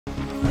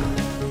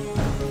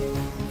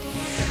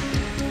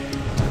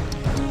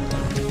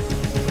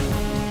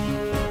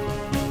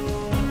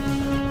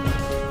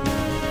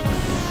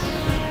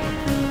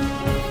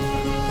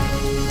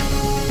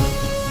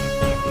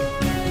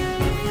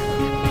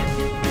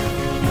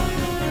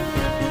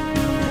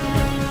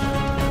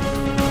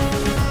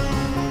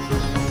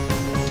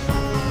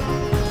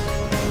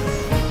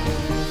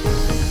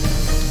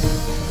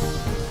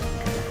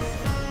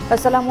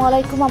আসসালামু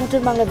আলাইকুম।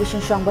 আমন্ত্রণ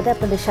বাংলাভিশন সংবাদে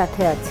আপনাদের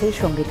সাথে আছে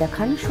সঙ্গীতা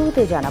খান।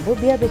 শুরুতে জানাবো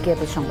বিআরবি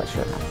কেবল সংবাদ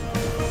শিরোনাম।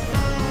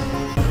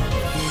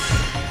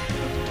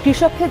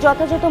 কৃষককে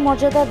যথাযথ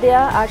মর্যাদা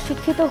দেয়া আর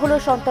শিক্ষিত হলেও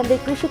সন্তানদের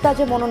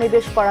কৃষিকাজে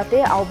মনোনিবেশ করাতে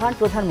আহ্বান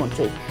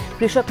প্রধানমন্ত্রী।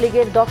 কৃষক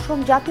লীগের 10ম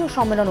জাতীয়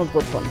সম্মেলন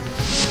উদ্বোধন।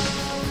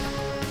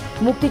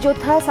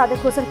 মুক্তিযোদ্ধা সাদেক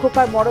হোসেন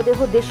খোকার মরদেহ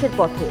দেশের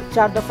পথে।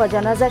 4 দফা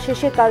জানাজা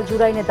শেষে কাল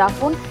জুরাইনে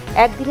দাফন।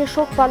 একদিনের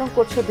শোক পালন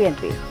করছে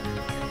বিএনপি।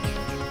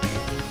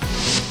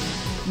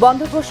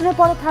 বন্ধ ঘোষণার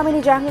পরে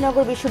থামেনি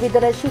জাহাঙ্গীরনগর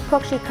বিশ্ববিদ্যালয়ের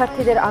শিক্ষক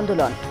শিক্ষার্থীদের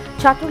আন্দোলন।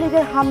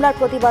 ছাত্রলীগের হামলার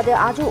প্রতিবাদে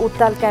আজও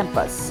উত্তাল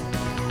ক্যাম্পাস।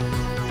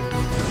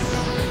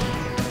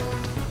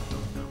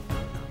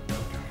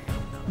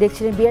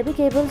 দেখছিলেন বিআরবি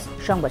কেবল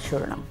সংবাদ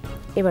শিরোনাম।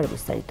 এবার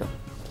বিস্তারিত।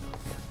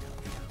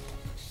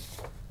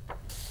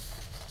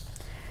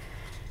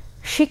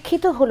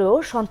 শিক্ষিত হলেও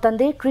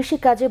সন্তানদের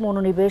কৃষিকাজে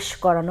মনোনিবেশ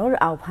করানোর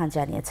আহ্বান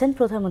জানিয়েছেন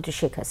প্রধানমন্ত্রী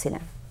শেখ হাসিনা।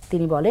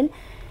 তিনি বলেন,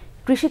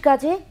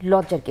 কৃষিকাজে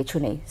লজ্জার কিছু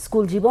নেই,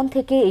 স্কুল জীবন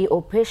থেকে এই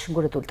অভ্যেস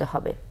গড়ে তুলতে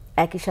হবে।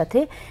 একই সাথে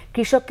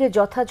কৃষককে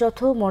যথাযথ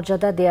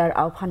মর্যাদা দেওয়ার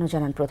আহ্বানও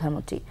জানান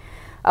প্রধানমন্ত্রী।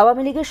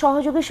 আওয়ামী লীগের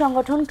সহযোগী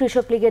সংগঠন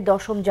কৃষক লীগের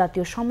 10ম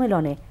জাতীয়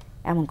সম্মেলনে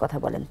এমন কথা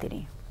বলেন তিনি।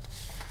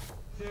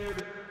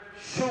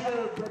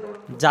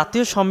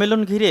 জাতীয়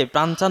সম্মেলন ঘিরে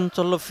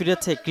প্রাণচাঞ্চল্য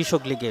ফিরেছে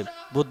কৃষক লীগে।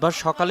 বুধবার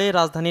সকালে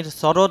রাজধানীর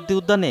সরোয়ার্দী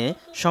উদ্যানে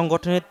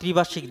সংগঠনের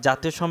ত্রিবার্ষিক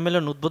জাতীয়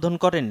সম্মেলন উদ্বোধন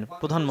করেন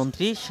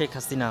প্রধানমন্ত্রী শেখ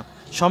হাসিনা।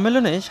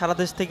 সম্মেলনে সারা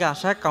দেশ থেকে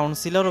আসা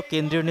কাউন্সিলর ও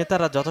কেন্দ্রীয়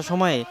নেতারা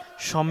যথাসময়ে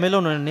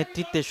সম্মেলনের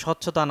নেতৃত্বে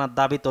স্বচ্ছতা আনার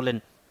দাবি তোলেন।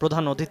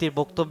 প্রধান অতিথির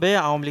বক্তব্যে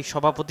আওয়ামী লীগ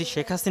সভাপতি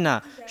শেখ হাসিনা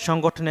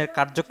সংগঠনের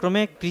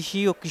কার্যক্রমে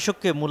কৃষি ও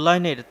কৃষককে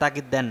মূল্যায়নের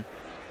তাগিদ দেন।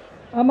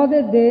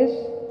 আমাদের দেশ,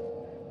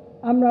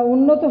 আমরা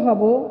উন্নত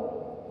হব,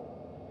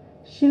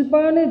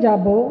 শিল্পায়নে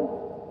যাব,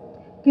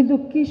 কিন্তু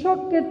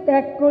কৃষককে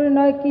ত্যাগ করে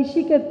নয়,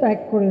 কৃষিকে ত্যাগ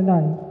করে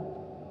নয়।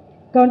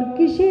 কারণ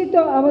কৃষি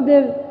তো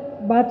আমাদের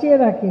বাঁচিয়ে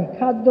রাখে,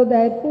 খাদ্য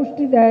দেয়,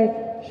 পুষ্টি দেয়,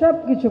 সব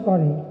কিছু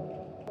করে।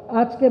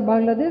 আজকে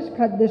বাংলাদেশ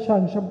খাদ্যের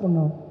স্বয়ংসম্পূর্ণ,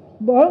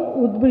 বরং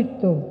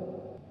উদ্বৃত্ত।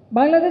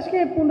 বাংলাদেশকে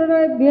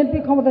পুনরায় বিএনপি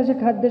ক্ষমতা এসে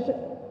খাদ্যের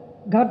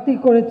ঘাটতি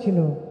করেছিল।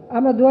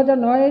 আমরা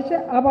 2009 এসে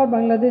আবার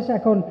বাংলাদেশ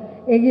এখন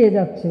এগিয়ে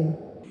যাচ্ছে।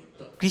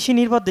 কৃষি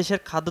নির্ভর দেশের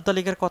খাদ্য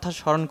তালিকার কথা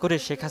স্মরণ করে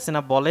শেখ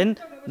হাসিনা বলেন,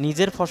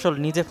 নিজের ফসল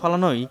নিজে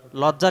ফলানোই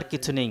লজ্জার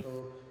কিছু নেই।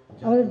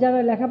 আমাদের যারা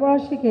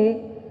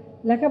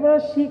লেখাপড়া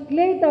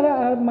শিখলেই তারা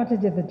আর মাঠে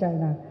যেতে চায়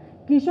না।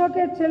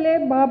 কৃষকের ছেলে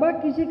বাবা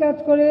কৃষি কাজ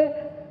করে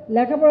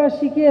লেখাপড়া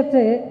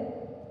শিখিয়েছে,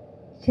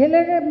 ছেলে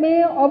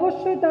মেয়ে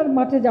অবশ্যই তার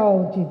মাঠে যাওয়া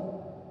উচিত,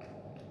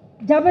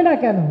 যাবে না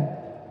কেন?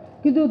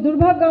 কিন্তু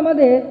দুর্ভাগ্য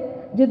আমাদের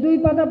যে 2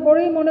 পাতা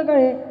পড়েই মনে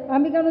করে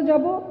আমি কেন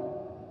যাব।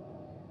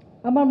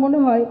 আমার মনে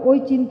হয় ওই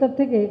চিন্তার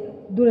থেকে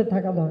দূরে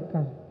থাকা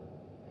দরকার।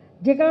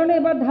 যে কারণে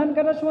এবার ধান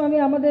কাটার সময় আমি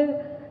আমাদের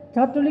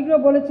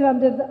ছাত্রলীগরাও বলেছিলাম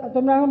যে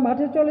তোমরা এখন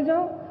মাঠে চলে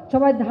যাও,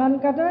 সবাই ধান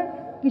কাটায়,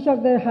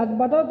 কৃষকদের হাত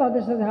বাটাও,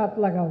 তাদের সাথে হাত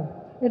লাগাও,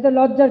 এতে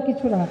লজ্জার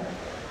কিছু না।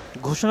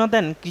 ঘোষণা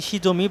দেন কৃষি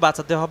জমি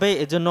বাঁচাতে হবে,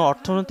 এজন্য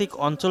অর্থনৈতিক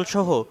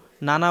অঞ্চলসহ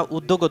নানা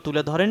উদ্যোগও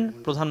তুলে ধরেন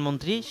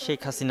প্রধানমন্ত্রী শেখ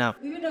হাসিনা।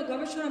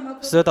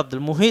 সৈয়দ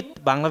আব্দুল মুহিত,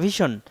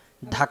 বাংলাভিশন,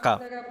 ঢাকা।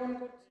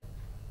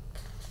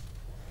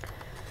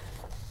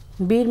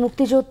 বীর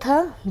মুক্তিযোদ্ধা,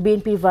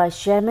 বিএনপির ভাইস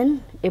চেয়ারম্যান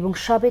এবং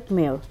সাবেক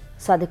মেয়র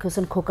সাদেক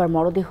হোসেন খোকার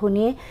মরদেহ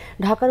নিয়ে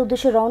ঢাকার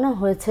উদ্দেশ্যে রওনা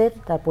হয়েছে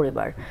তার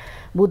পরিবার।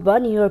 বুধবার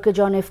নিউ ইয়র্কের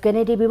জন এফ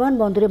কেনেডি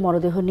বিমানবন্দরে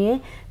মরদেহ নিয়ে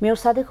মেয়র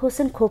সাদেক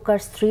হোসেন খোকার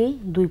স্ত্রী,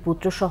 2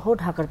 পুত্র সহ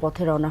ঢাকার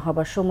পথে রওনা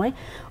হবার সময়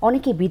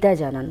অনেকেই বিদায়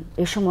জানান।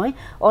 এ সময়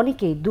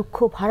অনেকেই দুঃখ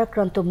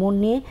ভারাক্রান্ত মন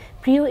নিয়ে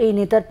প্রিয় এই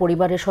নেতার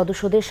পরিবারের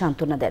সদস্যদের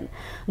সান্ত্বনা দেন।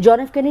 জন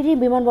এফ কেনেডি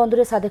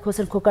বিমানবন্দরে সাদেক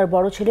হোসেন খোকার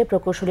বড় ছেলে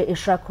প্রকৌশলী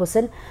ইশরাক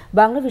হোসেন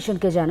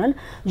বাংলাভিশনকে জানান,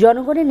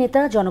 জনগণের নেতা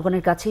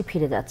জনগণের কাছেই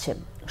ফিরে যাচ্ছেন।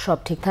 সব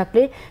ঠিক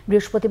থাকলে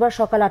বৃহস্পতিবার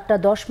সকাল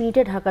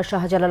 8:10 ঢাকার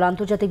শাহজালাল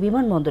আন্তর্জাতিক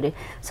বিমানবন্দরে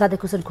সাদেক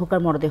হোসেন খোকার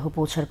মরদেহ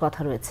পৌঁছার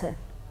কথা রয়েছে।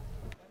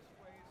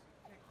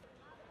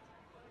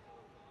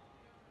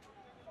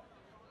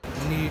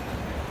 উনি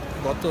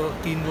গত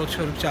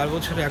 4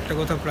 বছরে একটা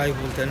কথা প্রায়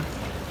বলতেন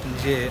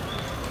যে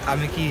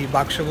আমি কি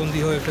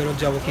বাক্সবন্দি হয়ে ফেরত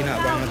যাব কিনা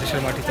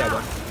বাংলাদেশের মাটিতে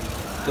আবার।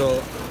 তো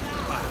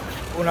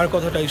ওনার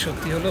কথাটাই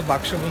সত্যি হলো,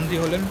 বাক্সবন্দি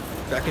হলেন,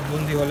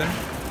 প্যাকেটবন্দি হলেন।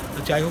 তো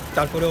যাই হোক,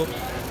 তারপরেও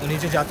উনি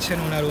যে যাচ্ছেন,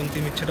 ওনার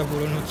অন্তিম ইচ্ছাটা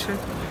পূরণ হচ্ছে,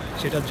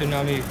 সেটার জন্য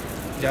আমি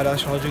যারা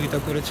সহযোগিতা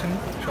করেছেন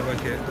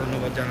সবাইকে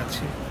ধন্যবাদ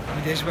জানাচ্ছি।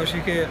 আমি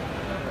দেশবাসীকে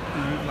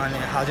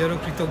হাজারো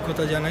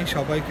কৃতজ্ঞতা জানাই,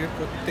 সবাইকে,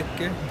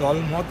 প্রত্যেককে, দল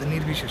মত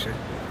নির্বিশেষে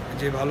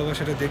যে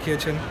ভালোবাসাটা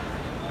দেখিয়েছেন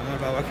আমার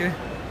বাবাকে,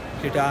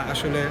 সেটা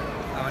আসলে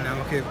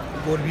আমাকে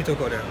গর্বিত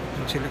করে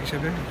ছেলে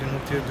হিসেবে, একজন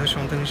মুক্তিযোদ্ধার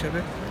সন্তান হিসেবে।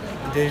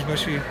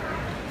 দেশবাসী,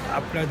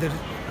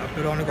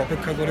 আপনারা অনেক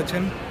অপেক্ষা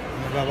করেছেন,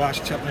 আমার বাবা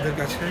আসছে আপনাদের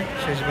কাছে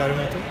শেষবারের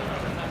মতো,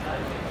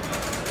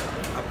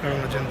 আপনারা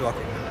ওনার জন্য দোয়া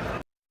করবেন।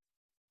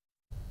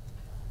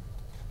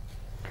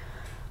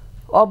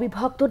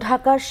 অবিভক্ত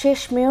ঢাকার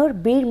শেষ মেয়র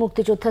বীর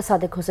মুক্তিযোদ্ধা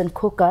সাদেক হোসেন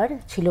খোকার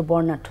ছিল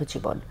বর্ণাঢ্য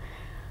জীবন।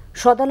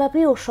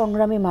 সদালাপী ও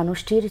সংগ্রামী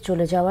মানুষটির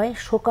চলে যাওয়ায়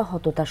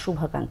শোকাহত তার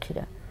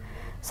শুভাকাঙ্ক্ষীরা।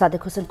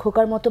 সাদেক হোসেন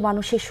খোকার মতো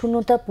মানুষের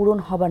শূন্যতা পূরণ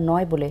হবার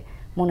নয় বলে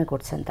মনে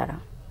করছেন তারা।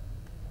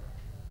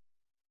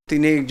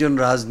 তিনি একজন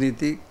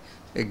রাজনীতিক,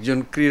 একজন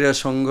ক্রীড়া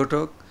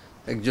সংগঠক,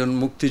 একজন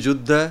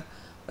মুক্তিযোদ্ধা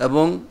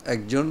এবং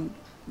একজন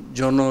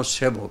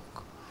জনসেবক।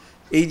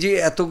 এই যে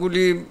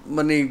এতগুলি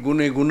মানে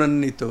গুণে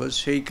গুণান্বিত,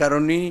 সেই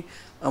কারণেই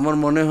আমার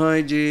মনে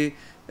হয় যে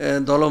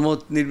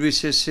দলমত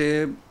নির্বিশেষে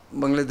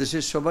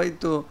বাংলাদেশের সবাই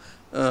তো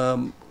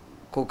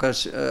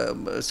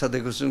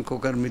সাদেক হোসেন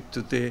খোকার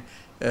মৃত্যুতে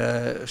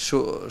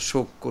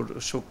শোক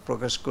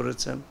প্রকাশ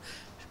করেছেন,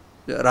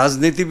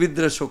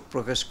 রাজনীতিবিদরা শোক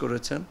প্রকাশ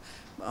করেছেন।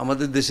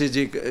 আমাদের দেশে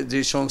যে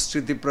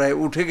সংস্কৃতি প্রায়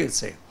উঠে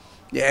গেছে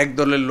যে এক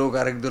দলের লোক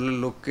আরেক দলের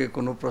লোককে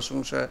কোনো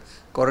প্রশংসা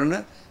করে না,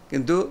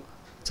 কিন্তু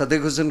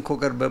সাদেক হোসেন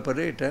খোকার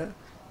ব্যাপারে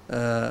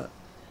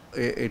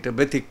এটা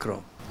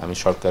ব্যতিক্রম। আমি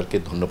সরকারকে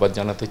ধন্যবাদ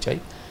জানাতে চাই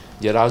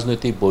যে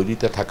রাজনৈতিক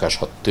বৈরিতা থাকা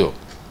সত্ত্বেও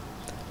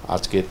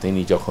আজকে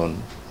তিনি যখন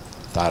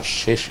তার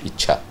শেষ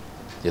ইচ্ছা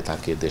যে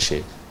তাকে দেশে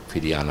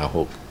ফিরিয়ে আনা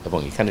হোক এবং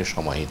এখানে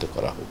সমাহিত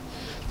করা হোক,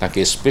 তাকে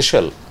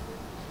স্পেশাল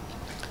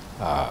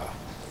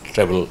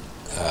ট্রাভেল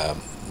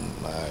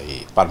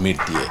পারমিট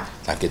দিয়ে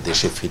তাকে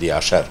দেশে ফিরে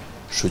আসার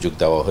সুযোগ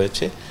দেওয়া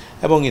হয়েছে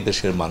এবং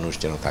এদেশের মানুষ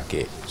যেন তাকে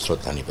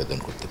শ্রদ্ধা নিবেদন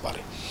করতে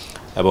পারে।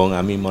 এবং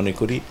আমি মনে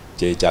করি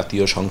যে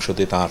জাতীয়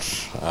সংসদে তার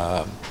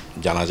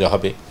জানাজা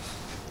হবে,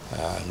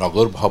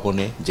 নগর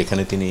ভবনে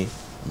যেখানে তিনি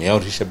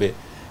মেয়র হিসেবে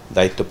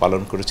দায়িত্ব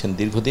পালন করেছেন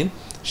দীর্ঘদিন,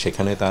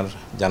 সেখানে তার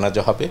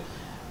জানাজা হবে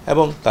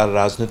এবং তার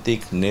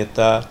রাজনৈতিক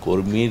নেতা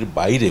কর্মীর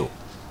বাইরেও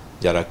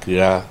যারা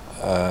ক্রীড়া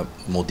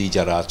মোদি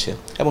যারা আছে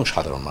এবং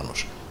সাধারণ মানুষ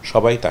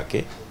সবাই তাকে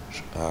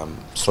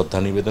শ্রদ্ধা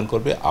নিবেদন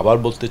করবে। আবার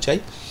বলতে চাই,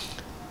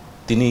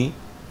 তিনি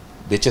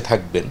বেঁচে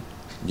থাকবেন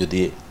যদি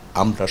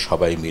আমরা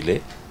সবাই মিলে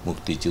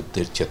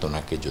মুক্তিযুদ্ধের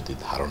চেতনাকে যদি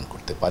ধারণ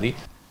করতে পারি।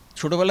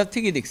 ছোটোবেলার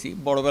থেকেই দেখছি,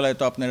 বড়বেলায়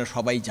তো আপনারা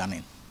সবাই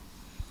জানেন,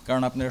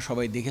 কারণ আপনারা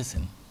সবাই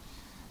দেখেছেন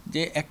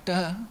যে একটা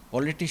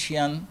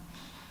পলিটিশিয়ান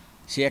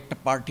সে একটা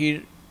পার্টির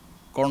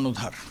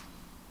কর্ণধার।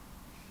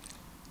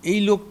 এই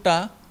লোকটা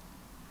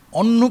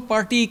অন্য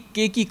পার্টি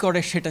কে কী করে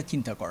সেটা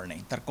চিন্তা করে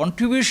নাই, তার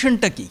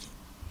কন্ট্রিবিউশনটা কী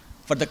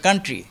for the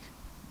country,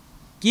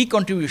 key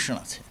contribution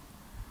আছে।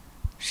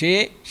 সে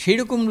সেই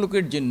রকম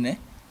লোকের জন্যে,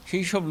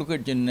 সেই সব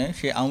লোকের জন্যে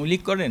সে আওয়ামী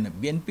লীগ করে না,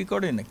 বিএনপি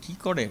করে না, কী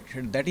করে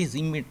সেটা that is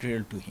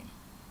immaterial to him.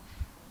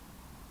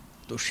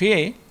 তো সে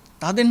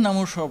তাদের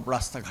নামও সব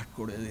রাস্তাঘাট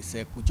করে দিয়েছে,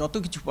 যত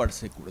কিছু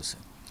পারছে করেছে।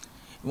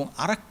 এবং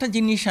আরেকটা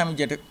জিনিস আমি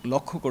যেটা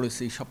লক্ষ্য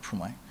করেছি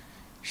সবসময়,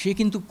 সে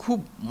কিন্তু খুব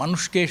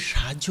মানুষকে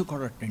সাহায্য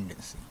করার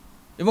টেন্ডেন্সি।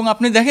 এবং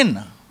আপনি দেখেন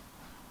না,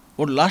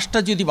 ওর লাশটা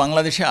যদি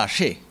বাংলাদেশে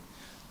আসে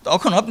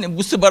তখন আপনি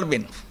বুঝতে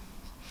পারবেন,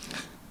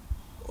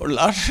 ওর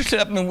লাশ আসলে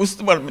আপনি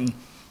বুঝতে পারবেন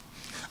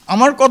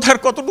আমার কথার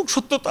কতটুকু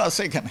সত্যতা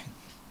আছে এখানে,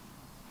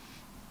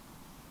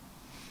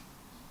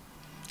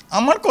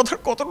 আমার কথার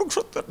কতটুকু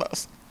সত্যতা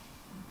আছে।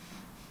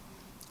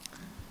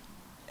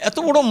 এত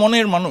বড়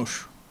মনের মানুষ,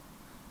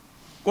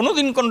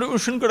 কোনোদিন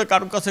কন্ট্রিবিউশন করে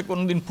কারোর কাছে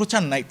কোনোদিন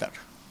প্রচার নাই তার।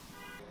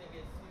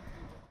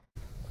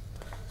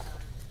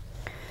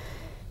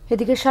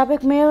 এদিকে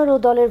সাবেক মেয়র ও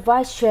দলের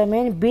ভাইস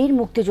চেয়ারম্যান বীর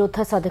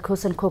মুক্তিযোদ্ধা সাদেক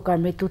হোসেন খোকার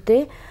মৃত্যুতে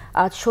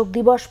আজ শোক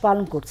দিবস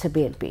পালন করছে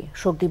বিএনপি।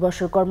 শোক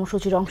দিবসের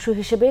কর্মসূচির অংশ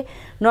হিসেবে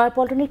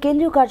নয়াপল্টনের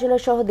কেন্দ্রীয়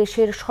কার্যালয় সহ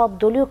দেশের সব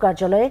দলীয়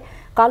কার্যালয়ে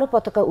কালো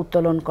পতাকা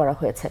উত্তোলন করা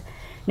হয়েছে।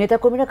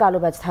 নেতাকর্মীরা কালো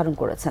ব্যাজ ধারণ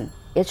করেছেন।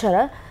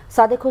 এছাড়া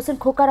সাদেক হোসেন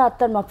খোকার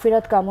আত্মার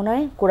মাগফিরাত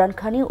কামনায়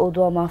কোরআনখানি ও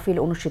দোয়া মাহফিল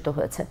অনুষ্ঠিত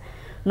হয়েছে।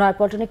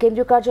 নয়াপল্টনের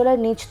কেন্দ্রীয়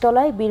কার্যালয়ের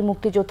নিচতলায় বীর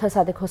মুক্তিযোদ্ধা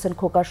সাদেক হোসেন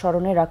খোকার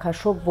স্মরণে রাখা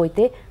শোক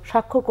বইতে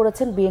স্বাক্ষর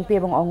করেছেন বিএনপি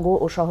এবং অঙ্গ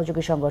ও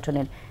সহযোগী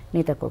সংগঠনের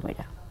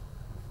নেতাকর্মীরা।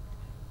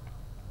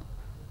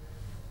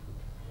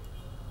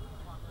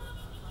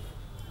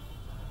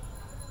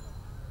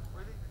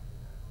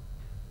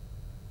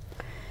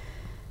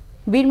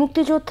 বীর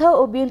মুক্তিযোদ্ধা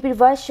ও বিএনপির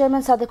ভাইস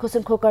চেয়ারম্যান সাদেক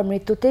হোসেন খোকার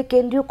মৃত্যুতে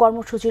কেন্দ্রীয়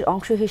কর্মসূচির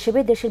অংশ হিসেবে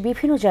দেশের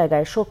বিভিন্ন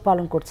জায়গায় শোক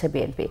পালন করছে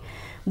বিএনপি।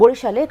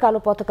 বরিশালে কালো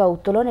পতাকা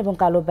উত্তোলন এবং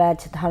কালো ব্যাজ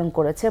ধারণ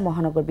করেছে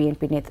মহানগর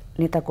বিএনপি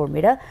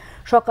নেতাকর্মীরা।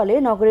 সকালে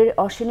নগরের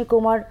অশ্বিনী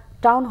কুমার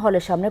টাউন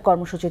হলের সামনে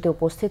কর্মসূচিতে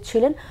উপস্থিত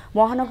ছিলেন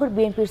মহানগর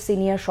বিএনপির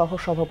সিনিয়র সহ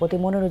সভাপতি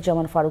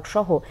মনিরুজ্জামান ফারুক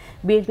সহ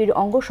বিএনপির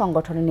অঙ্গ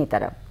সংগঠনের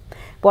নেতারা।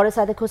 পরে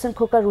সাদেক হোসেন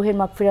খোকার রুহের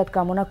মাগফিরাত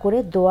কামনা করে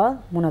দোয়া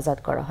মোনাজাত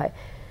করা হয়।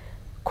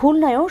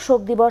 খুলনায়ও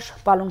শোক দিবস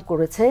পালন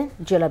করেছে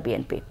জেলা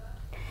বিএনপি।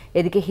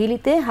 এদিকে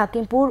হিলিতে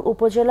হাকিমপুর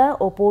উপজেলা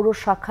ও পৌর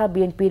শাখা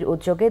বিএনপির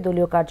উদ্যোগে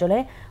দলীয়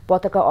কার্যালয়ে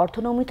পতাকা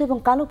অর্ধনমিত এবং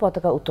কালো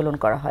পতাকা উত্তোলন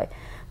করা হয়।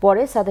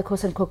 পরে সাদেক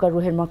হোসেন খোকার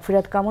রুহের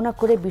মাগফিরাত কামনা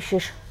করে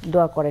বিশেষ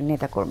দোয়া করেন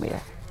নেতাকর্মীরা।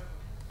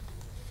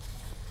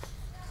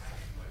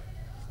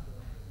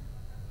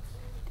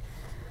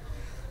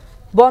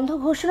 বন্ধ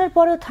ঘোষণার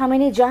পরেও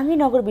থামেনি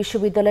জাহাঙ্গীরনগর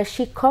বিশ্ববিদ্যালয়ের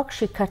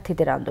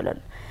শিক্ষার্থীদের আন্দোলন।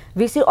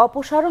 ভিসির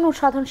অপসারণ ও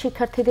সাধারণ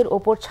শিক্ষার্থীদের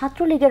ওপর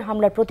ছাত্রলীগের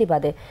হামলার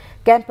প্রতিবাদে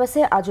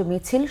ক্যাম্পাসে আজও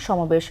মিছিল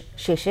সমাবেশ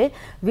শেষে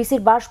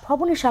ভিসির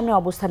বাসভবনের সামনে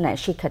অবস্থান নেয়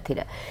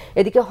শিক্ষার্থীরা।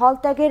 এদিকে হল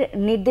ত্যাগের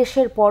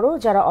নির্দেশের পরও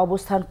যারা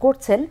অবস্থান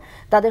করছেন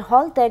তাদের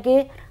হল ত্যাগে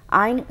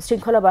আইন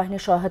শৃঙ্খলা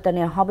বাহিনীর সহায়তা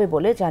নেওয়া হবে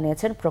বলে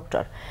জানিয়েছেন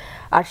প্রক্টর।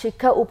 আর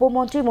শিক্ষা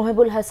উপমন্ত্রী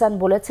মহিবুল হাসান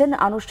বলেছেন,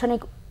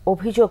 আনুষ্ঠানিক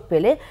অভিযোগ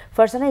পেলে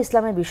ফারজানা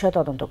ইসলামের বিষয়ে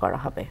তদন্ত করা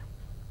হবে।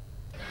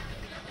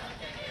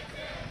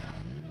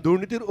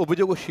 দুর্নীতির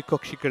অভিযোগ ও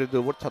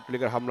শিক্ষার্থীদের উপর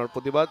ছাত্রলীগের হামলার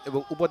প্রতিবাদ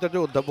এবং উপাচার্য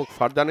অধ্যাপক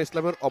ফারজানা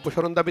ইসলামের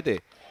অপসারণ দাবিতে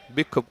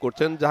বিক্ষোভ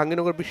করছেন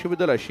জাহাঙ্গীরনগর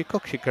বিশ্ববিদ্যালয়ের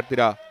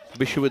শিক্ষার্থীরা।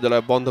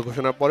 বিশ্ববিদ্যালয় বন্ধ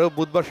ঘোষণার পরেও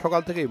বুধবার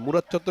সকাল থেকেই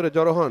মুরাদ চত্বরে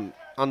জড়ো হন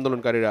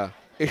আন্দোলনকারীরা।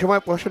 এ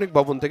সময় প্রশাসনিক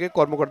ভবন থেকে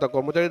কর্মকর্তা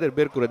কর্মচারীদের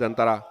বের করে দেন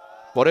তারা।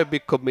 পরে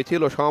বিক্ষোভ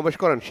মিছিল ও সমাবেশ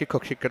করেন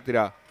শিক্ষক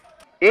শিক্ষার্থীরা।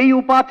 এই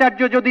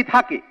উপাচার্য যদি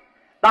থাকে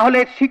তাহলে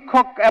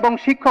শিক্ষক এবং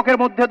শিক্ষকের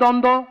মধ্যে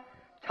দ্বন্দ্ব,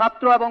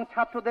 ছাত্র এবং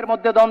ছাত্রদের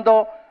মধ্যে দ্বন্দ্ব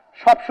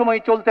সবসময়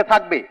চলতে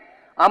থাকবে।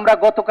 আমরা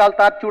গতকাল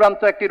তার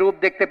চূড়ান্ত একটি রূপ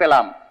দেখতে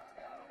পেলাম।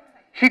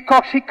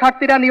 শিক্ষক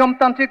শিক্ষার্থীরা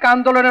নিয়মতান্ত্রিক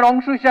আন্দোলনের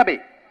অংশ হিসাবে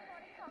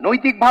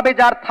নৈতিকভাবে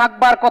যার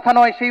থাকবার কথা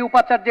নয় সেই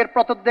উপাচার্যের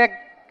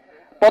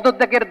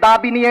পদত্যাগের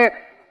দাবি নিয়ে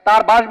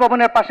তার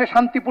বাসভবনের পাশে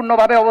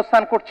শান্তিপূর্ণভাবে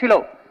অবস্থান করছিল।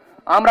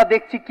 আমরা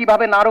দেখছি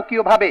কিভাবে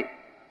নারকীয়ভাবে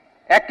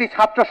একটি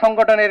ছাত্র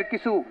সংগঠনের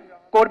কিছু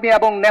কর্মী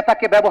এবং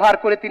নেতাকে ব্যবহার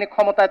করে তিনি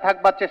ক্ষমতায়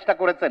থাকবার চেষ্টা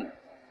করেছেন।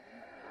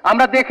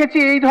 আমরা দেখেছি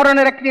এই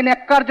ধরনের একটি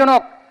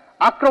ন্যাক্কারজনক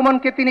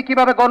আক্রমণকে তিনি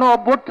কিভাবে গণ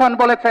অভ্যুত্থান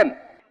বলেছেন।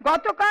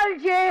 গতকাল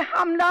যে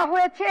হামলা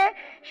হয়েছে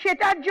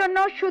সেটার জন্য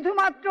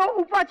শুধুমাত্র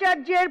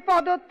উপাচার্যের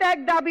পদত্যাগ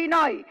দাবি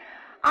নয়,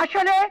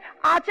 আসলে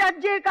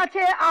আচার্যের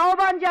কাছে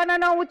আহ্বান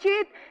জানানো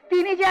উচিত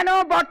তিনি যেন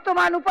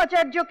বর্তমান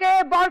উপাচার্যকে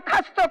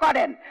বরখাস্ত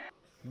করেন।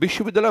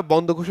 বিশ্ববিদ্যালয়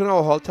বন্ধ ঘোষণা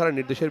ও হল ছাড়ার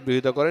নির্দেশের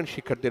বিরোধিতা করেন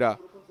শিক্ষার্থীরা।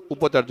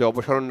 উপাচার্য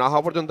অপসারণ না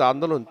হওয়া পর্যন্ত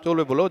আন্দোলন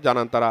চলবে বলেও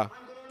জানান তারা।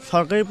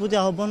 সরকারের প্রতি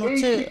আহ্বান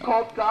হচ্ছে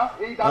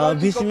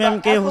ভিসি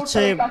ম্যামকে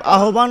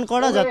আহ্বান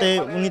করা যাতে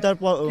উনি তার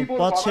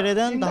পদ ছেড়ে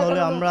দেন, তাহলে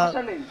আমরা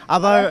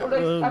আবার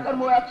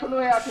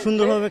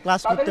সুন্দরভাবে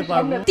ক্লাস করতে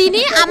পারবো।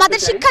 তিনি আমাদের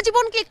শিক্ষা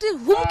জীবনকে একটি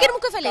হুমকির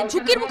মুখে ফেলে,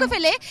 ঝুঁকির মুখে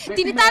ফেলে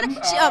তিনি তার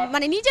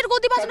নিজের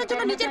গদি বাঁচানোর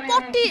জন্য, নিজের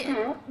পদটি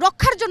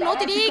রক্ষার জন্য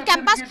তিনি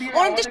ক্যাম্পাস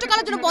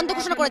অনির্দিষ্টকালের জন্য বন্ধ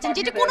ঘোষণা করেছেন,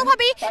 যেটি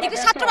কোনোভাবেই একটি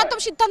ছাত্রবান্ধব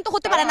সিদ্ধান্ত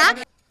হতে পারে না।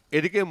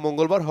 এদিকে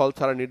মঙ্গলবার হল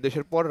ছাড়ার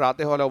নির্দেশের পর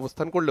রাতে হলে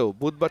অবস্থান করলেও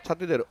বুধবার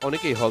ছাত্রীদের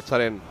অনেকেই হল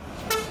ছাড়েন।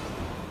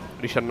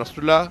 রিশান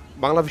নাসরুল্লাহ,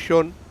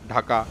 বাংলাভিশন,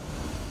 ঢাকা।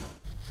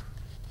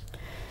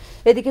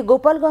 এদিকে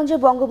গোপালগঞ্জে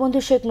বঙ্গবন্ধু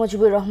শেখ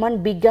মুজিবুর রহমান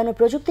বিজ্ঞান ও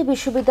প্রযুক্তি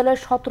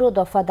বিশ্ববিদ্যালয়ের 17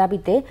 দফা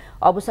দাবিতে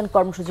অবস্থান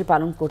কর্মসূচি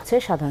পালন করছে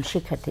সাধারণ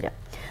শিক্ষার্থীরা।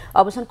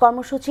 অবস্থান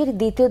কর্মসূচির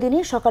দ্বিতীয় দিনে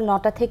সকাল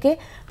 9টা থেকে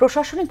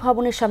প্রশাসনিক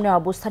ভবনের সামনে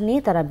অবস্থান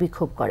নিয়ে তারা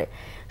বিক্ষোভ করে।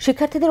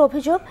 শিক্ষার্থীদের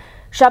অভিযোগ,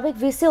 সাবেক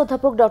ভিসি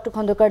অধ্যাপক ডক্টর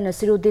খন্দকার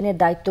নাসির উদ্দিনের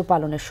দায়িত্ব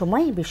পালনের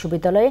সময়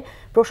বিশ্ববিদ্যালয়ে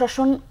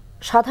প্রশাসন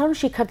সাধারণ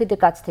শিক্ষার্থীদের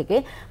কাছ থেকে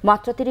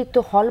মাত্রাতিরিক্ত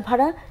হল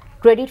ভাড়া,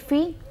 ক্রেডিট ফি,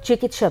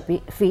 চিকিৎসা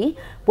ফি,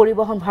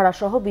 পরিবহন ভাড়া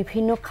সহ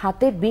বিভিন্ন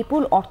খাতে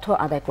বিপুল অর্থ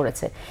আদায়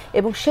করেছে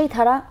এবং সেই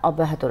ধারা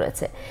অব্যাহত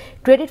রয়েছে।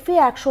 ক্রেডিট ফি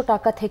 100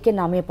 টাকা থেকে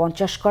নামিয়ে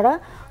 50 করা,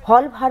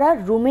 হল ভাড়া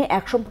রুমে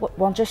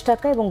 150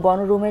 টাকা এবং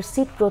গণরুমের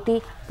সিট প্রতি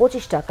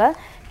 25 টাকা,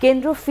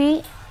 কেন্দ্র ফি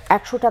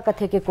 100 টাকা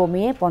থেকে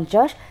কমিয়ে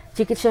 50,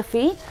 চিকিৎসা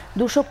ফি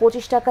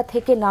 225 টাকা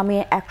থেকে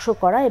নামিয়ে 100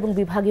 করা এবং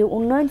বিভাগীয়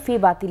উন্নয়ন ফি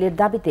বাতিলের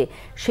দাবিতে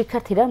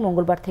শিক্ষার্থীরা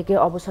মঙ্গলবার থেকে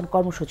অবস্থান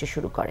কর্মসূচি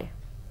শুরু করে।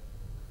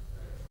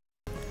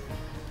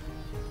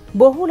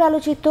 বহুল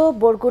আলোচিত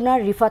বরগুনার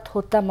রিফাত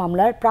হত্যা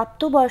মামলার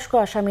প্রাপ্তবয়স্ক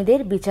আসামিদের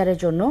বিচারের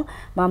জন্য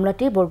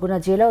মামলাটি বরগুনা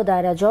জেলা ও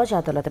দায়রা জজ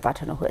আদালতে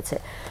পাঠানো হয়েছে।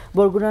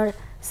 বরগুনার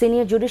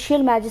সিনিয়র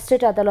জুডিশিয়াল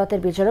ম্যাজিস্ট্রেট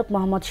আদালতের বিচারক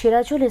মোহাম্মদ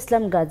সিরাজুল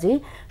ইসলাম গাজী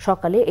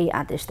সকালে এই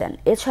আদেশ দেন।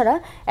 এছাড়া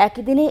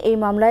একই দিনে এই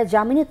মামলায়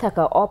জামিনে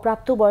থাকা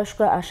অপ্রাপ্তবয়স্ক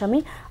আসামি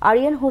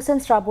আরিয়ান হোসেন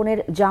শ্রাবণের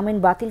জামিন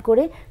বাতিল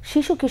করে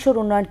শিশু কিশোর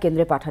উন্নয়ন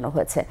কেন্দ্রে পাঠানো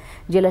হয়েছে।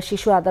 জেলা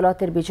শিশু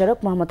আদালতের বিচারক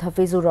মোহাম্মদ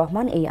হাফিজুর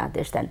রহমান এই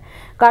আদেশ দেন।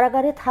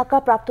 কারাগারে থাকা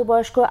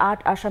প্রাপ্তবয়স্ক 8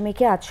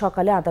 আসামিকে আজ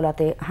সকালে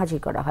আদালতে হাজির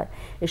করা হয়।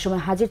 এ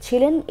সময় হাজির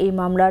ছিলেন এই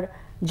মামলার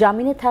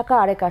জামিনে থাকা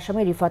আরেক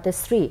আসামি রিফাতের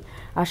স্ত্রী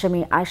আসামি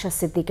আয়েশা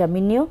সিদ্দিকা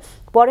মিন্নিও।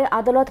 পরে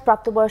আদালত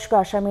প্রাপ্তবয়স্ক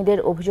আসামিদের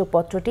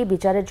অভিযোগপত্রটি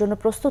বিচারের জন্য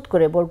প্রস্তুত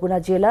করে বরগুনা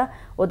জেলা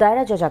ও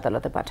দায়রা জজ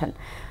আদালতে পাঠান।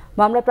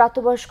 মামলায়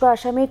প্রাপ্তবয়স্ক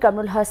আসামি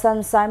কামরুল হাসান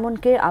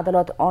সাইমনকে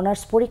আদালত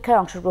অনার্স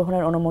পরীক্ষায়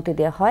অংশগ্রহণের অনুমতি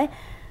দেওয়া হয়।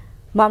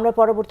 মামলার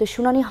পরবর্তী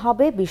শুনানি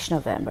হবে 20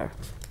 নভেম্বর।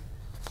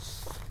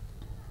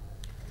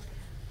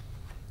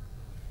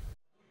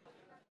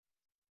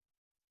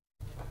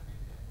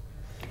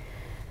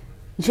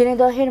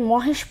 ঝিনাইদহের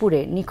মহেশপুরে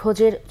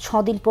নিখোঁজের 6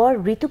 দিন পর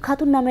ঋতু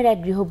খাতুন নামের এক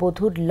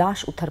গৃহবধূর লাশ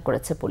উদ্ধার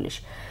করেছে পুলিশ।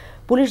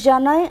 পুলিশ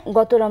জানায়,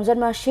 গত রমজান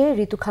মাসে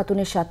ঋতু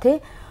খাতুনের সাথে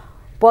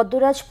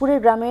পদ্মরাজপুরের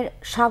গ্রামের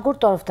সাগর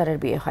তরফদারের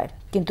বিয়ে হয়,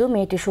 কিন্তু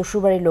মেয়েটির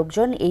শ্বশুরবাড়ির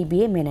লোকজন এই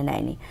বিয়ে মেনে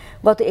নেয়নি।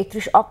 গত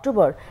 31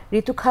 অক্টোবর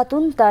ঋতু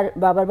খাতুন তার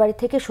বাবার বাড়ি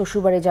থেকে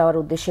শ্বশুরবাড়ি যাওয়ার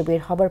উদ্দেশ্যে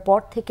বের হবার পর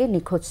থেকে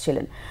নিখোঁজ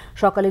ছিলেন।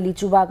 সকালে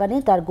লিচু বাগানে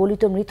তার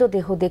গলিত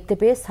মৃতদেহ দেখতে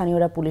পেয়ে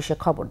স্থানীয়রা পুলিশে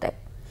খবর দেয়।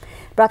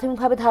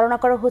 প্রাথমিকভাবে ধারণা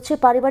করা হচ্ছে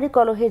পারিবারিক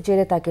কলহের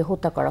জেরে তাকে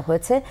হত্যা করা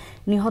হয়েছে।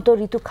 নিহত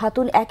ঋতু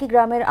খাতুন একই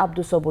গ্রামের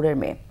আব্দুল সবুরের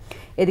মেয়ে।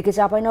 এদিকে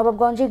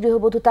চাঁপাইনবাবগঞ্জে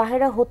গৃহবধূ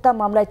তাহেরা হত্যা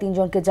মামলায় 3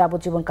 জনকে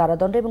যাবজ্জীবন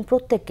কারাদণ্ড এবং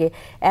প্রত্যেককে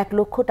 1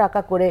 লক্ষ টাকা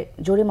করে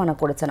জরিমানা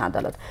করেছেন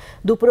আদালত।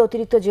 দুপুরে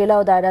অতিরিক্ত জেলা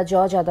ও দায়রা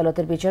জজ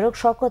আদালতের বিচারক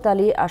শওকত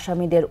আলী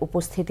আসামিদের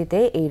উপস্থিতিতে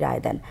এই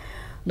রায় দেন।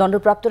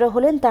 দণ্ডপ্রাপ্তরা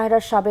হলেন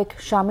তাহেরার সাবেক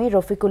স্বামী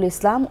রফিকুল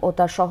ইসলাম ও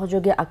তার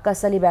সহযোগী আক্কাস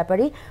আলী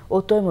ব্যাপারী ও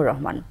তৈমুর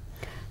রহমান।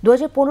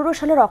 2015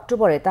 সালের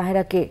অক্টোবরে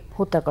তাহেরাকে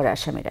হত্যা করে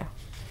আসামিরা।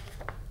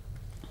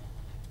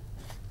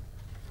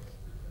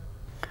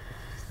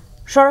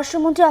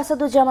 স্বরাষ্ট্রমন্ত্রী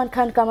আসাদুজ্জামান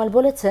খান কামাল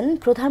বলেছেন,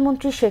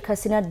 প্রধানমন্ত্রী শেখ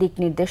হাসিনার দিক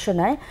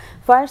নির্দেশনায়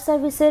ফায়ার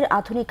সার্ভিসের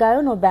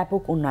আধুনিকায়ন ও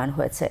ব্যাপক উন্নয়ন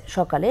হয়েছে।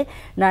 সকালে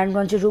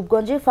নারায়ণগঞ্জের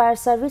রূপগঞ্জে ফায়ার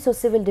সার্ভিস ও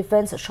সিভিল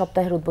ডিফেন্স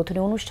সপ্তাহের উদ্বোধনী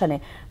অনুষ্ঠানে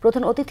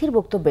প্রধান অতিথির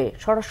বক্তব্যে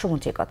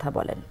স্বরাষ্ট্রমন্ত্রী কথা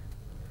বলেন।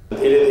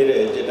 ধীরে ধীরে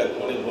যেটা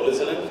উনি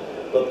বলেছিলেন,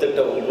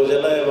 প্রত্যেকটা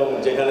উপজেলা এবং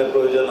যেখানে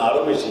প্রয়োজন আরো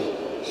বেশি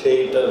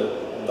সেইটার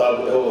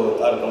দাবিও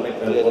তার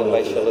কমিটমেন্ট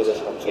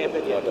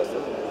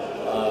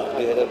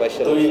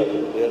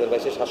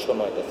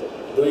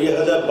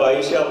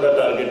 2022-এ আমরা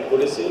টার্গেট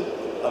করেছি,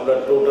 আমরা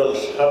টোটাল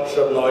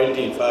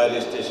 709টি ফায়ার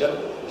স্টেশন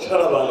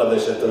সারা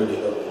বাংলাদেশে তৈরি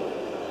হবে।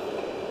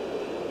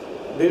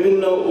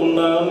 বিভিন্ন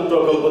উন্নয়ন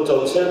প্রকল্প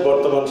চলছে,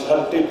 বর্তমান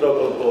 7টি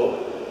প্রকল্প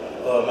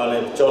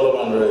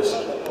চলমান রয়েছে।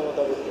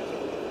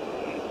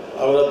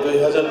 আমরা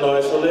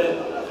 2009 সালে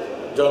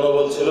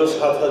জনবল ছিল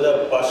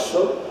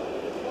 7500,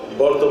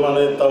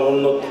 বর্তমানে তা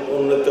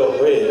উন্নত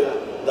হয়ে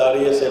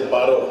দাঁড়িয়েছে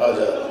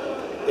 12,000।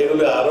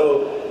 এগুলো আরো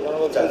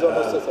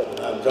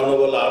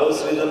জনবল আরো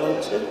সৃজন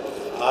হচ্ছে,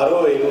 আরো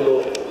এগুলো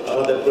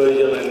আমাদের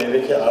প্রয়োজনে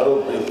রেখে আরো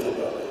বৃদ্ধি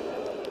পাবে।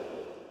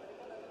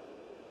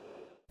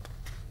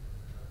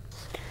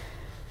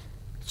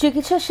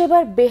 চিকিৎসা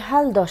সেবার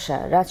বেহাল দশা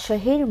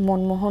রাজশাহীর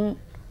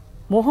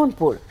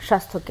মোহনপুর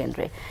স্বাস্থ্য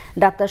কেন্দ্রে।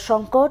 ডাক্তার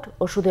সংকট,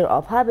 ওষুধের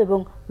অভাব এবং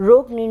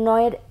রোগ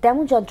নির্ণয়ের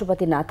তেমন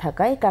যন্ত্রপাতি না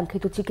থাকায়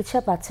কাঙ্ক্ষিত চিকিৎসা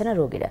পাচ্ছে না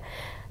রোগীরা।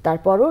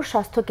 তারপরও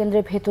স্বাস্থ্য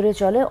কেন্দ্রের ভেতরে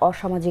চলে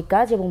অসামাজিক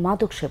কাজ এবং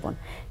মাদক সেবন।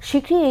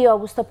 শীঘ্রই এই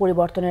অবস্থা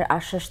পরিবর্তনের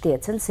আশ্বাস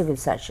দিয়েছেন সিভিল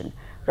সার্জন।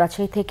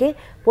 রাজশাহী থেকে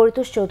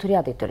পরিতোষ চৌধুরী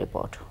আদিত্য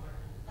রিপোর্ট।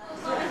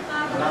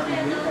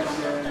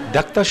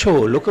 ডাক্তারসহ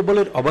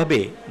লোকবলের অভাবে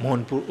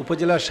মোহনপুর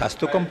উপজেলার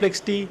স্বাস্থ্য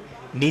কমপ্লেক্সটি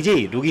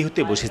নিজেই রোগী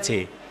হতে বসেছে।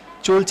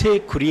 চলছে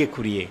খুঁড়িয়ে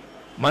খুঁড়িয়ে,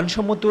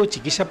 মানসম্মত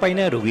চিকিৎসা পায়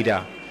না রোগীরা।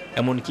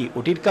 এমনকি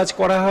ওটির কাজ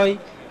করা হয়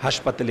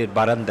হাসপাতালের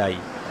বারান্দায়।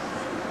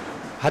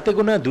 হাতে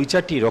গোনা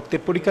 2-4টি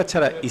রক্তের পরীক্ষা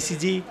ছাড়া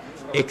ইসিজি,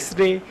 এক্স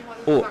রে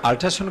ও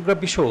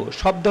আল্ট্রাসোনোগ্রাফি সহ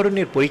সব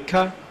ধরনের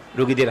পরীক্ষা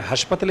রোগীদের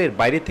হাসপাতালের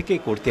বাইরে থেকে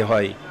করতে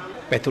হয়।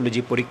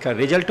 প্যাথোলজি পরীক্ষার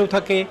রেজাল্টও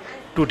থাকে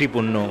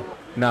ত্রুটিপূর্ণ।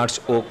 নার্স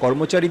ও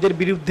কর্মচারীদের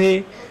বিরুদ্ধে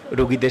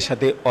রোগীদের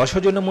সাথে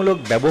অসৌজন্যমূলক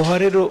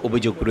ব্যবহারেরও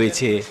অভিযোগ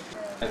রয়েছে।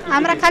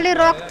 আমরা খালি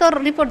রক্ত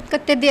রিপোর্ট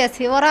করতে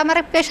দিয়েছি, ওরা আমার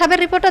পেশাবের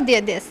রিপোর্টও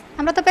দিয়ে দিয়েছে।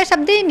 আমরা তো পেশাব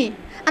দিইনি,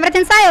 আমরা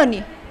তিন চাইও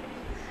নি।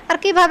 আর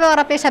কিভাবে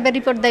ওরা পেশাবের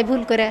রিপোর্ট দেয়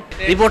ভুল করে?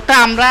 রিপোর্টটা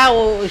আমরা ও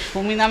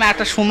সুমি নামে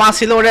একটা সুমা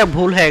ছিল, ওটা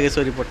ভুল হয়ে গেছে।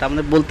 রিপোর্টটা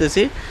আমরা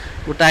বলতেছি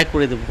ওটাই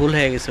করে দেব, ভুল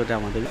হয়ে গেছে ওটা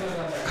আমাদের।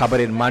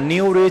 খাবারের মান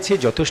নিয়েও রয়েছে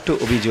যথেষ্ট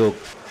অভিযোগ।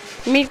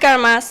 মিরকার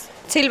মাছ,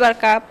 সিলভার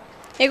কাপ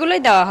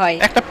এগুলোই দেওয়া হয়।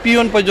 একটা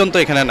পিয়ন পর্যন্ত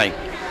এখানে নাই,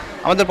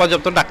 আমাদের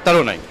পর্যাপ্ত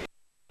ডাক্তারও নাই।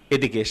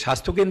 এদিকে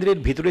স্বাস্থ্যকেন্দ্রের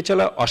ভিতরে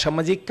চলা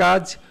অসামাজিক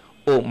কাজ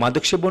ও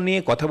মাদক সেবন নিয়ে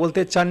কথা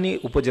বলতে চাননি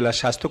উপজেলা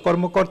স্বাস্থ্য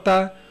কর্মকর্তা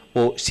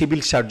ও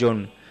সিভিল সার্জন।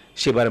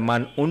 সেবার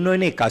মান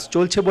উন্নয়নে কাজ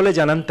চলছে বলে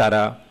জানান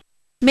তারা।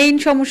 মেইন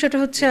সমস্যাটা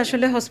হচ্ছে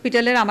আসলে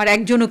হসপিটালের আমার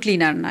একজনও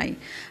ক্লিনার নাই।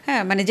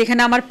 হ্যাঁ, মানে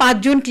যেখানে আমার 5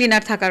 জন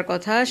ক্লিনার থাকার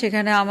কথা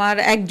সেখানে আমার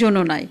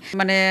একজনও নাই।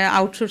 মানে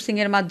আউটসোর্সিং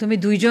এর মাধ্যমে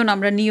 2 জন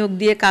আমরা নিয়োগ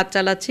দিয়ে কাজ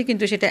চালাচ্ছি,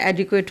 কিন্তু সেটা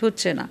অ্যাডিকুয়েট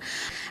হচ্ছে না।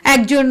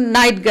 একজন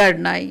নাইট গার্ড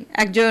নাই,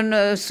 একজন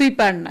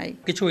সুইপার নাই।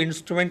 কিছু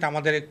ইনস্ট্রুমেন্ট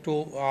আমাদের একটু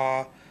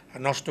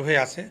নষ্ট হয়ে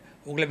আছে,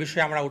 ওগুলো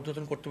বিষয়ে আমরা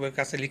ঊর্ধ্বতন কর্তৃপক্ষের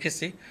কাছে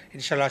লিখেছি।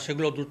 ইনশাল্লাহ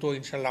সেগুলো দ্রুত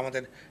ইনশাল্লাহ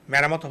আমাদের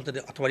মেরামত হতে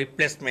অথবা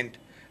রিপ্লেসমেন্ট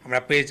আমরা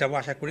পেয়ে যাব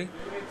আশা করি।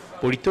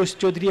 পরিতোষ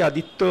চৌধুরী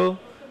আদিত্য,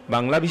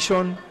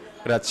 বাংলাভিশন,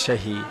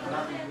 রাজশাহী।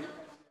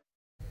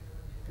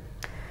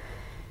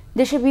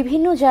 দেশে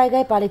বিভিন্ন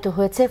জায়গায় পালিত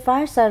হয়েছে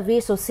ফায়ার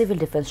সার্ভিস ও সিভিল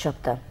ডিফেন্স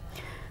সপ্তাহ।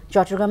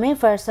 চট্টগ্রামে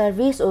ফায়ার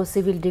সার্ভিস ও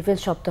সিভিল ডিফেন্স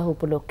সপ্তাহ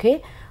উপলক্ষে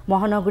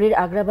মহানগরীর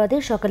আগ্রাবাদে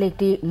সকালে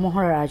একটি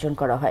মহড়ার আয়োজন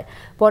করা হয়।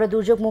 পরে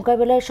দুর্যোগ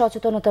মোকাবেলায়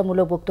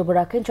সচেতনতামূলক বক্তব্য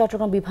রাখেন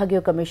চট্টগ্রাম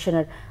বিভাগীয়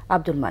কমিশনার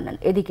আব্দুল মান্নান।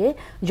 এদিকে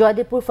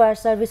জয়দেবপুর ফায়ার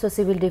সার্ভিস ও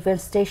সিভিল ডিফেন্স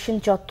স্টেশন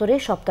চত্বরে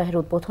সপ্তাহের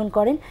উদ্বোধন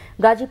করেন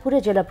গাজীপুরে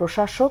জেলা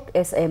প্রশাসক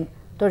এস.এম.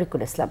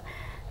 তরিকুল ইসলাম।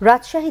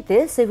 রাজশাহীতে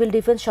সিভিল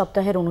ডিফেন্স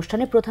সপ্তাহের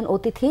অনুষ্ঠানে প্রধান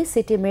অতিথি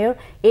city mayor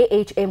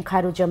AHM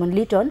Khairuzzaman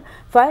Liton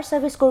fire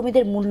service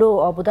কর্মীদের মূল্য ও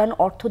অবদান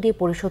অর্থ দিয়ে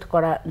পরিশোধ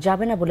করা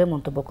যাবে না বলে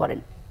মন্তব্য করেন।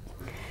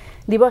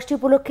 দিবসটি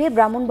উপলক্ষে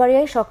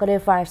ব্রাহ্মণবাড়িয়ায় সকালে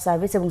ফায়ার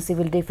সার্ভিস এবং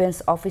সিভিল ডিফেন্স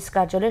অফিস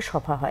কার্যালয়ে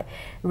সভা হয়।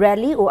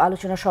 র্যালি ও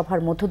আলোচনা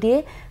সভার মধ্য দিয়ে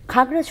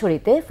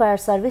খাগড়াছড়িতে ফায়ার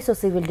সার্ভিস ও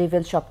সিভিল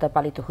ডিফেন্স সপ্তাহ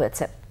পালিত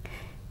হয়েছে।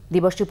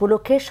 দিবসটি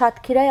উপলক্ষে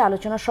সাতক্ষীরায়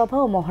আলোচনা সভা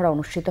ও মহড়া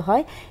অনুষ্ঠিত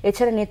হয়।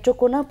 এছাড়া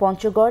নেত্রকোনা,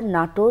 পঞ্চগড়,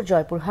 নাটোর,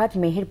 জয়পুরহাট,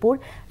 মেহেরপুর,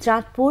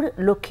 চাঁদপুর,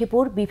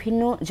 লক্ষ্মীপুর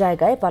বিভিন্ন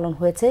জায়গায় পালন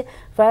হয়েছে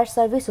ফায়ার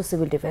সার্ভিস ও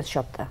সিভিল ডিফেন্স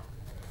সপ্তাহ।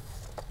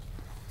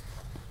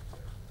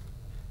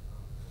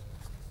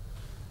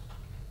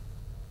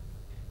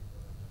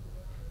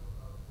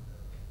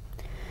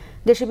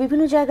 দেশে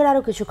বিভিন্ন জায়গার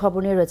আরও কিছু খবর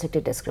নিয়ে রয়েছে একটি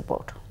ডেস্ক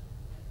রিপোর্ট।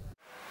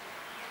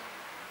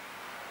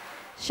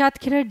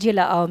 সাতক্ষীরার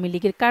জেলা আওয়ামী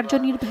লীগের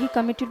কার্যনির্বাহী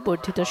কমিটির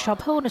বর্ধিত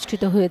সভা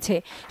অনুষ্ঠিত হয়েছে।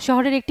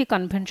 শহরের একটি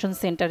কনভেনশন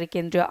সেন্টারে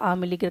কেন্দ্রীয়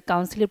আওয়ামী লীগের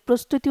কাউন্সিলের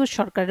প্রস্তুতি ও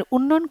সরকারের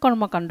উন্নয়ন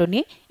কর্মকাণ্ড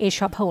নিয়ে এই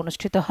সভা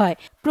অনুষ্ঠিত হয়।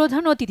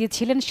 প্রধান অতিথি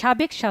ছিলেন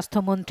সাবেক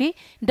স্বাস্থ্যমন্ত্রী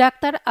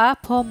ডাক্তার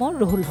আ.ফ.ম.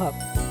 রুহুল হক।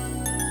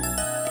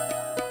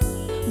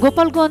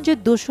 গোপালগঞ্জে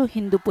 200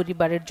 হিন্দু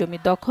পরিবারের জমি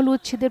দখল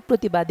উচ্ছেদের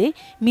প্রতিবাদে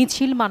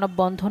মিছিল,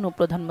 মানববন্ধন ও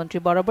প্রধানমন্ত্রী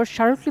বরাবর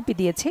স্মারকলিপি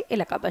দিয়েছে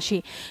এলাকাবাসী।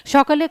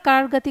 সকালে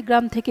কারারগাতি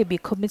গ্রাম থেকে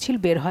বিক্ষোভ মিছিল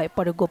বের হয়,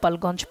 পরে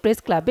গোপালগঞ্জ প্রেস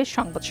ক্লাবে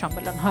সংবাদ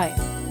সম্মেলন হয়।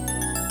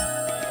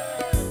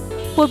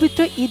 পবিত্র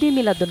ঈদে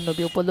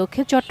মিলাদুন্নবী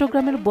উপলক্ষে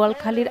চট্টগ্রামের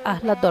বোয়ালখালীর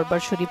আহলা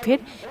দরবার শরীফের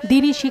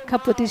দ্বীনি শিক্ষা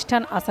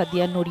প্রতিষ্ঠান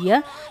আসাদিয়া নুরিয়া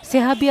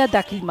সেহাবিয়া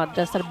দাখিল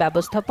মাদ্রাসার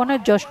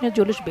ব্যবস্থাপনায় জশ্নে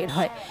জুলুস বের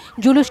হয়।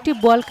 জুলুসটি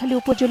বোয়ালখালী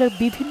উপজেলার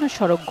বিভিন্ন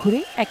সড়ক ঘুরে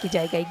একই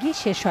জায়গায় গিয়ে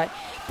শেষ হয়।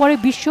 পরে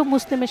বিশ্ব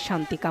মুসলিমের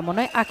শান্তি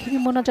কামনায় আখিরি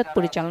মোনাজাত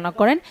পরিচালনা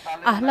করেন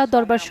আহলা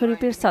দরবার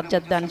শরীফের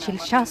সাজ্জাদ দানশীল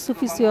শাহ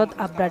সুফি সৈয়দ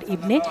আবরার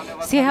ইবনে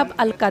সেহাব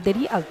আল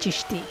কাদেরি আল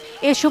চিশতি।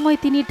 এ সময়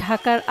তিনি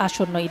ঢাকার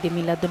আসন্ন ঈদে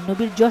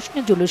মিলাদুন্নবীর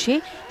জশ্নে জুলুসে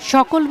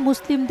সকল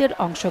মুসলিমদের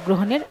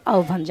অংশগ্রহণের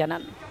আহ্বান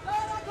জানান।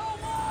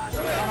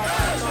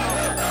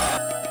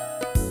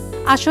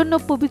 আসন্ন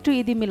পবিত্র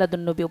ঈদে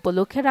মিলাদুন্নবী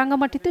উপলক্ষে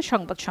রাঙ্গামাটিতে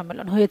সংবাদ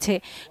সম্মেলন হয়েছে।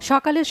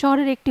 সকালে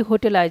শহরের একটি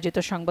হোটেলে আয়োজিত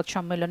সংবাদ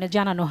সম্মেলনে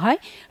জানানো হয়,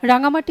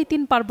 রাঙ্গামাটি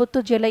 3 পার্বত্য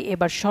জেলায়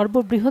এবার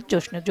সর্ববৃহৎ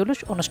জশ্নে জুলুস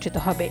অনুষ্ঠিত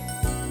হবে।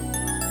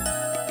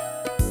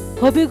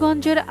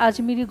 হবিগঞ্জের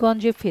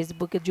আজমিরিগঞ্জে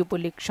ফেসবুকে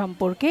যুবলীগ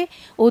সম্পর্কে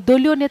ও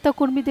দলীয়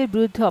নেতাকর্মীদের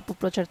বিরুদ্ধে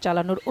অপপ্রচার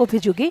চালানোর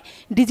অভিযোগে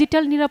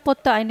ডিজিটাল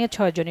নিরাপত্তা আইনে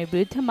 6 জনের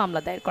বিরুদ্ধে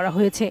মামলা দায়ের করা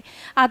হয়েছে।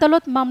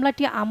 আদালত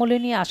মামলাটি আমলে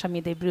নিয়ে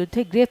আসামিদের বিরুদ্ধে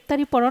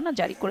গ্রেফতারি পরোয়ানা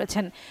জারি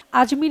করেছেন।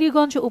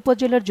 আজমিরিগঞ্জ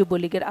উপজেলার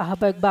যুবলীগের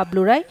আহ্বায়ক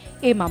বাবলু রায়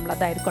এই মামলা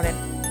দায়ের করেন।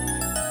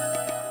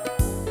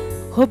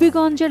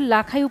 হবিগঞ্জের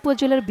লাখাই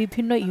উপজেলার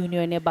বিভিন্ন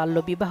ইউনিয়নে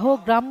বাল্যবিবাহ,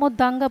 গ্রাম্য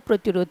দাঙ্গা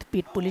প্রতিরোধ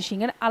পিট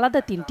পুলিশিংয়ের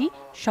আলাদা 3টি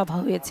সভা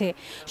হয়েছে।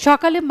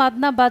 সকালে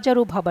মাদনা বাজার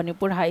ও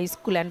ভবানীপুর হাই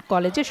স্কুল অ্যান্ড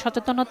কলেজে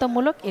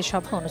সচেতনতামূলক এ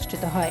সভা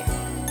অনুষ্ঠিত হয়।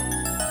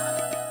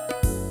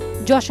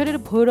 যশোরের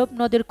ভৈরব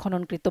নদের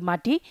খননকৃত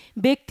মাটি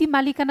ব্যক্তি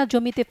মালিকানা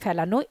জমিতে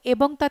ফেলানো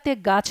এবং তাতে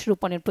গাছ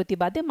রোপণের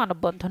প্রতিবাদে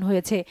মানববন্ধন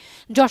হয়েছে।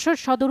 যশোর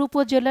সদর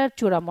উপজেলার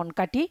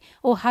চূড়ামনকাটি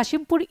ও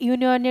হাসিমপুর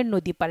ইউনিয়নের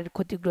নদী পাড়ের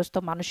ক্ষতিগ্রস্ত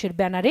মানুষের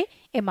ব্যানারে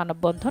এ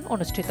মানববন্ধন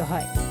অনুষ্ঠিত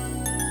হয়।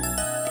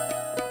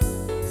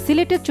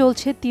 সিলেটে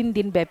চলছে 3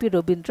 দিনব্যাপী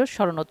রবীন্দ্র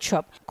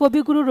স্মরণোৎসব।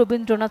 কবিগুরু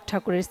রবীন্দ্রনাথ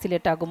ঠাকুরের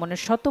সিলেট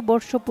আগমনের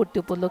 100 পূর্তি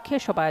উপলক্ষে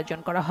সব আয়োজন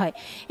করা হয়।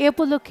 এ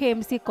উপলক্ষে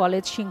এমসি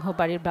কলেজ,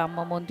 সিংহবাড়ির ব্রাহ্ম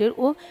মন্দির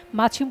ও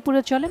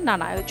মাছিমপুরে চলে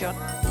নানা আয়োজন।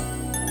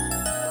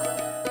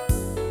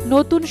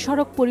 নতুন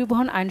সড়ক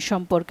পরিবহন আইন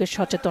সম্পর্কে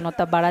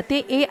সচেতনতা বাড়াতে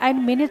এই আইন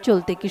মেনে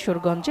চলতে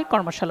কিশোরগঞ্জে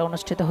কর্মশালা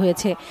অনুষ্ঠিত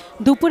হয়েছে।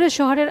 দুপুরে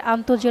শহরের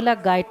আন্তজেলা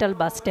গাইটাল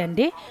বাস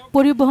স্ট্যান্ডে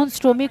পরিবহন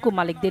শ্রমিক ও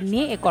মালিকদের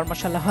নিয়ে এ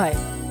কর্মশালা হয়।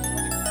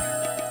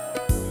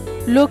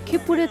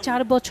 লক্ষ্মীপুরে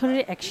 4 বছরের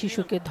এক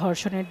শিশুকে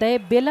ধর্ষণের দায়ে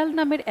বেলাল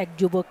নামের এক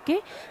যুবককে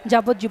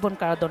যাবজ্জীবন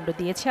কারাদণ্ড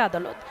দিয়েছে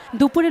আদালত।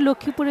 দুপুরে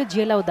লক্ষ্মীপুরে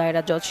জেলা ও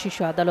দায়রা জজ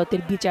শিশু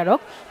আদালতের বিচারক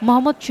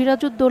মোহাম্মদ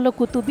সিরাজউদ্দৌলা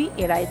কুতুবী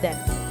এ রায় দেন।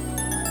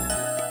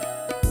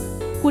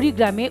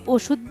 কুড়িগ্রামে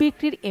ওষুধ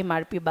বিক্রির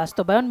এমআরপি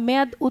বাস্তবায়ন,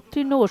 মেয়াদ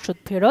উত্তীর্ণ ওষুধ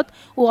ফেরত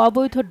ও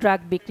অবৈধ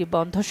ড্রাগ বিক্রি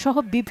বন্ধ সহ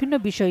বিভিন্ন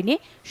বিষয় নিয়ে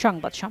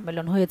সংবাদ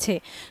সম্মেলন হয়েছে।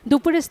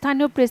 দুপুরে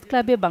স্থানীয় প্রেস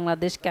ক্লাবে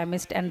বাংলাদেশ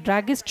কেমিস্ট অ্যান্ড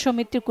ড্রাগিস্ট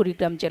সমিতির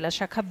কুড়িগ্রাম জেলা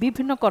শাখা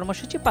বিভিন্ন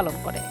কর্মসূচি পালন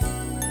করে।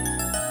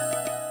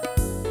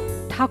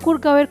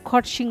 ঠাকুরগাঁওয়ের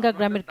খটসিঙ্গা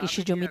গ্রামের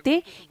কৃষি জমিতে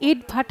ইট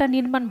ভাটা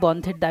নির্মাণ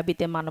বন্ধের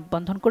দাবিতে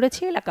মানববন্ধন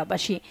করেছে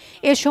এলাকাবাসী।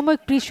 এ সময়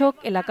কৃষক,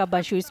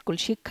 এলাকাবাসী ও স্কুল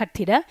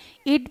শিক্ষার্থীরা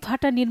ইট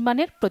ভাটা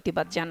নির্মাণের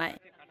প্রতিবাদ জানায়।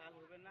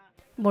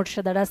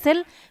 Morsheda Rasel,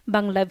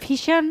 Bangla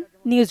vision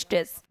news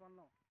desk.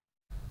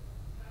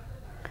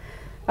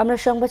 আমরা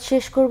সংবাদ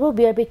শেষ করব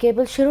বিআরবি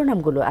কেবল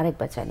শিরোনামগুলো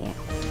আরেকবার জানিয়ে।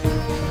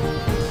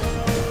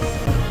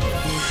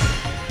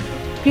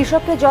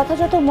 কৃষককে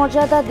যথাযথ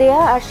মর্যাদা দেয়া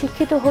আর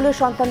শিক্ষিত হলে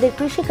সন্তানদের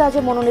কৃষিকাজে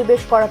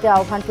মনোনিবেশ করাতে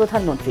আহ্বান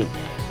প্রধানমন্ত্রী।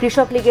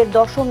 কৃষক লীগের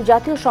 10ম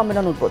জাতীয়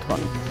সম্মেলন উদ্বোধন।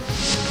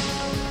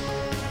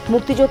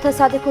 মুক্তিযোদ্ধা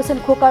সাদেক হোসেন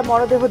খোকার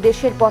মরদেহ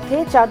দেশের পথে,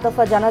 4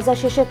 দফা জানাজা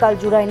শেষে কাল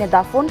জুরাইনে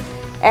দাফন।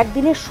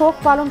 একদিনের শোক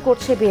পালন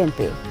করছে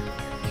বিএনপি।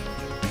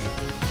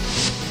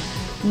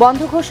 বন্ধ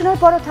ঘোষণার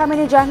পরও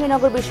থামেনি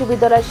জাহাঙ্গীরনগর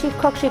বিশ্ববিদ্যালয়ের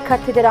শিক্ষক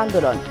শিক্ষার্থীদের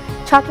আন্দোলন।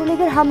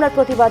 ছাত্রলীগের হামলার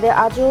প্রতিবাদে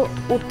আজও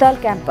উত্তাল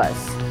ক্যাম্পাস।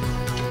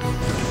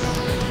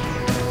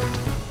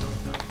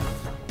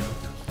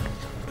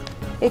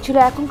 এ ছিল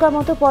এখনকার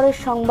মতো। পরের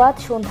সংবাদ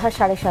সন্ধ্যা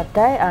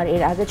 7:30টায়, আর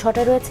এর আগে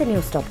 6টায় রয়েছে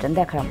নিউজ টপ 10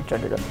 দেখার আমন্ত্রণ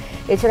রইল।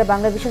 এছাড়া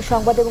বাংলাভিশন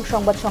সংবাদ এবং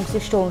সংবাদ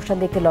সংশ্লিষ্ট অনুষ্ঠান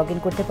দেখতে লগ ইন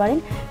করতে পারেন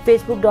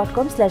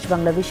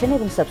facebook.com/বাংলাভিশন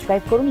এবং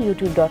সাবস্ক্রাইব করুন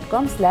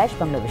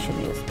youtube.com/বাংলাভিশন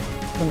নিউজ।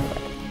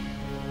 ধন্যবাদ।